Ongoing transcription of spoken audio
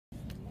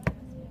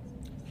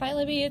Hi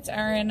Libby, it's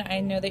Erin. I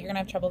know that you're gonna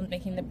have trouble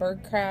making the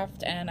bird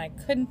craft and I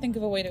couldn't think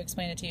of a way to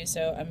explain it to you,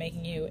 so I'm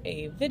making you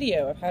a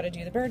video of how to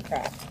do the bird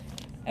craft.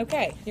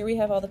 Okay, here we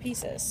have all the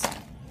pieces.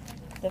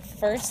 The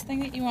first thing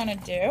that you wanna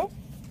do,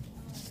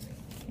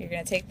 you're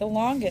gonna take the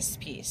longest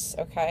piece,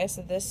 okay?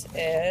 So this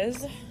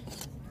is,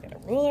 get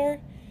a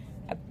ruler,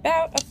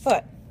 about a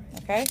foot,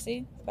 okay?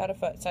 See, about a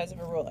foot, size of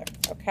a ruler,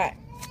 okay.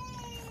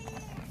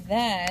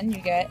 Then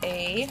you get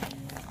a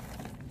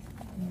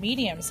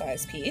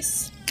medium-sized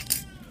piece.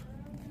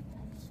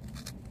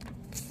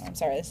 I'm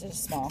sorry, this is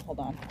small. Hold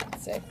on.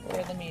 Let's see. Where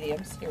are the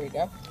mediums? Here we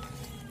go.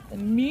 The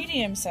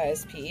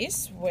medium-sized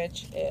piece,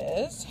 which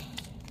is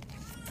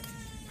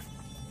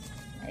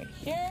right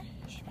here.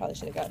 Probably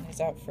should have gotten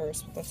these out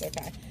first, but that's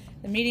okay.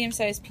 The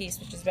medium-sized piece,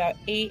 which is about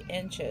 8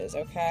 inches,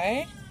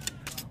 okay?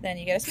 Then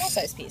you get a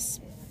small-sized piece.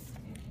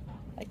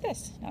 Like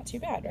this. Not too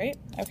bad, right?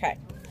 Okay.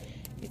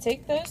 You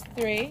take those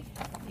three,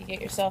 you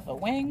get yourself a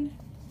wing.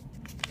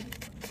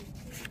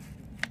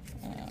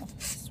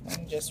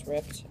 Just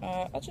ripped.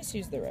 I'll just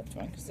use the ripped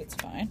one because it's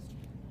fine.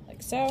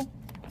 Like so.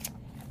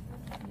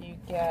 You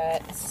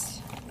get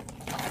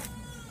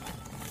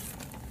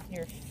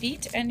your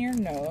feet and your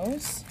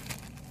nose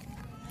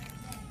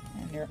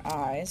and your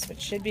eyes,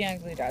 which should be on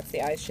glue dots.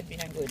 The eyes should be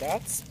on glue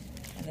dots.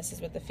 And this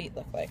is what the feet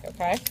look like,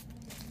 okay?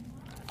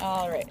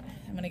 Alright,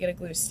 I'm going to get a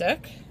glue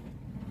stick.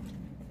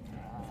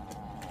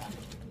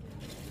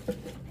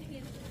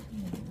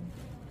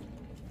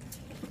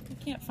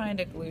 Can't find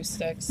a glue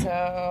stick, so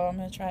I'm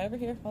gonna try over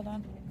here. Hold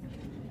on.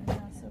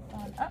 Not so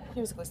fun. Oh,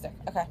 here's a glue stick.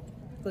 Okay,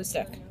 glue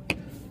stick.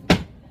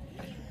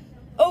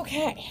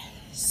 Okay,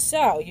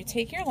 so you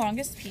take your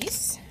longest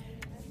piece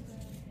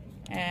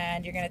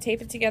and you're gonna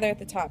tape it together at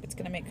the top. It's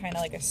gonna make kind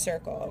of like a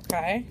circle,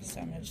 okay? So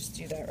I'm gonna just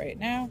do that right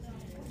now.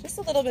 Just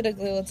a little bit of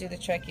glue will do the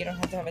trick. You don't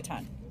have to have a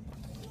ton.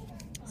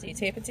 So you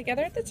tape it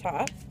together at the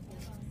top,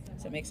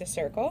 so it makes a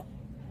circle.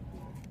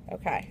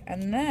 Okay,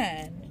 and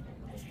then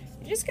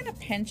you're just going to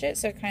pinch it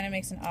so it kind of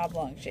makes an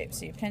oblong shape.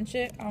 So you pinch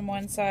it on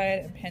one side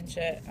and pinch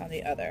it on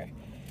the other.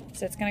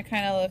 So it's going to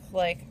kind of look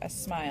like a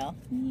smile.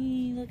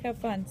 Look how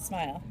fun,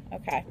 smile.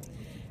 Okay,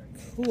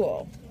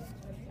 cool.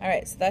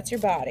 Alright, so that's your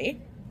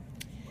body.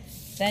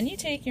 Then you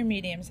take your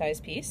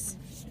medium-sized piece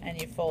and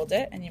you fold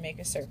it and you make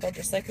a circle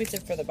just like we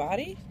did for the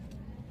body.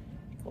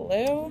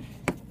 Glue.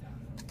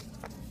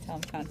 Tell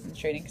I'm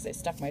concentrating because I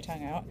stuck my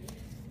tongue out.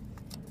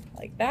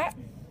 Like that.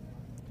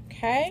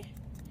 Okay.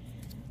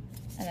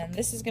 And then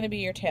this is going to be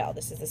your tail.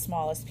 This is the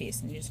smallest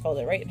piece, and you just fold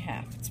it right in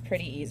half. It's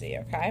pretty easy,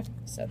 okay?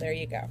 So there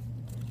you go.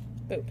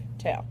 Boop,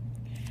 tail.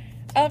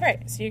 All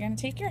right, so you're going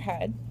to take your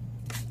head,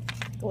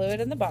 glue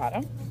it in the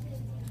bottom,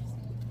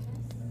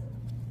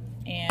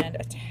 and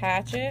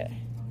attach it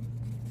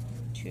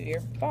to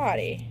your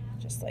body,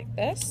 just like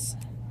this.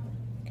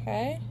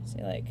 Okay,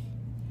 see, like,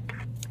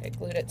 I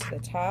glued it to the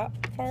top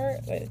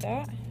part, like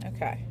that.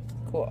 Okay,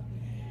 cool.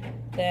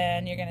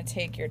 Then you're going to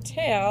take your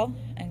tail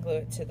and glue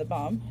it to the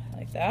bum,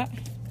 like that.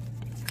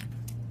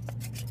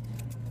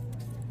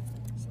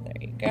 So there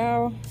you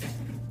go.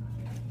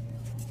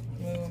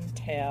 Boom,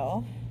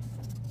 tail.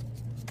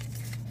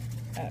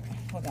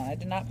 Hold on, I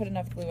did not put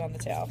enough glue on the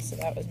tail, so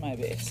that was my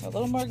base. So a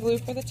little more glue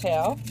for the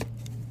tail,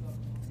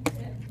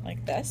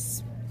 like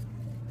this.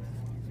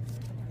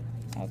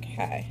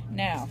 Okay,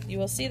 now you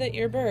will see that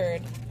your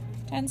bird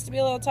tends to be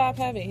a little top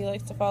heavy. He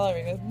likes to fall over.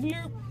 He goes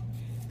bloop.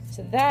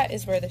 So that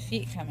is where the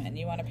feet come in.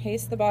 You want to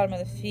paste the bottom of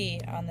the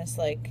feet on this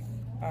like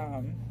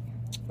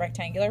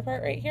rectangular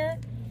part right here.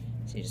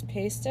 So you just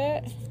paste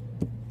it,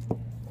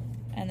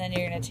 and then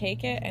you're going to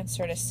take it and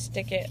sort of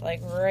stick it like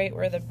right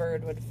where the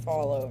bird would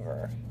fall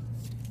over.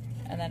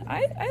 And then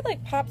I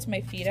like popped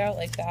my feet out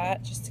like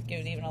that just to give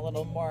it even a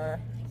little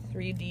more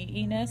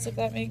 3D-iness, if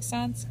that makes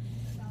sense.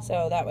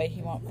 So that way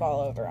he won't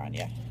fall over on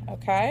you.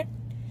 Okay?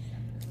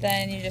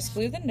 Then you just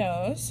glue the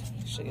nose.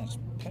 Actually, I'm just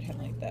put him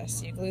like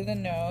this. You glue the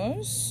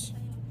nose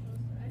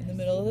in the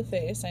middle of the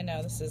face. I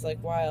know this is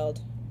like wild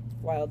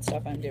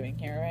stuff I'm doing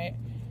here, right?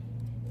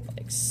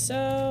 Like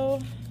so.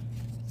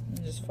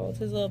 And just fold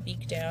his little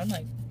beak down,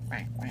 like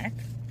whack, whack.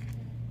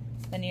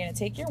 Then you're gonna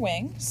take your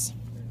wings,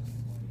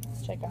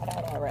 which I got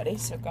out already,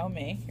 so go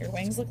me. Your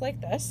wings look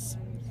like this.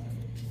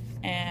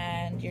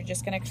 And you're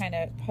just gonna kind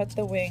of put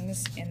the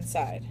wings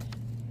inside,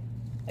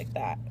 like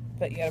that.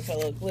 But you gotta put a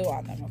little glue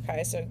on them,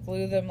 okay? So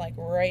glue them like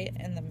right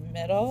in the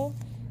middle.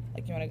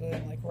 Like you wanna glue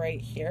them like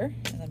right here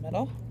in the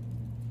middle.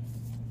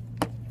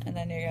 And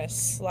then you're gonna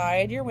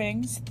slide your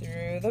wings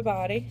through the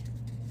body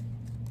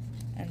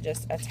and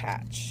just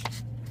attach.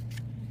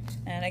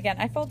 And again,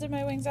 I folded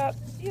my wings up.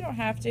 You don't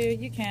have to,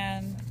 you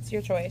can, it's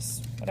your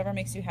choice. Whatever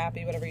makes you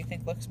happy, whatever you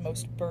think looks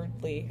most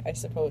birdly, I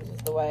suppose is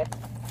the way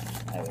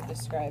I would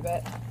describe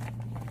it.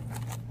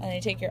 And then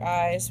you take your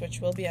eyes,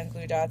 which will be on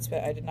glue dots,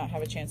 but I did not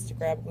have a chance to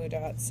grab glue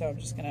dots, so I'm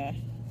just going to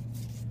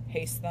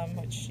paste them,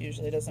 which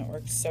usually doesn't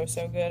work so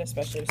good,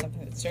 especially with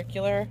something that's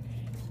circular,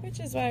 which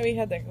is why we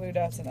had the glue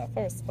dots in the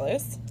first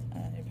place.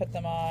 And you put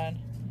them on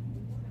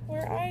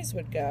where eyes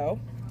would go.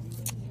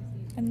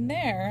 And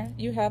there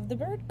you have the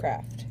bird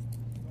craft.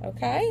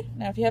 Okay?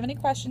 Now, if you have any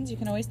questions, you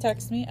can always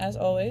text me, as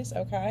always,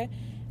 okay?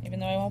 Even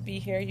though I won't be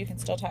here, you can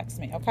still text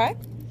me, okay?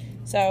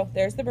 So,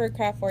 there's the bird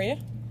craft for you,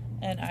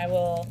 and I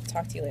will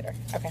talk to you later.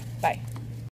 Okay, bye.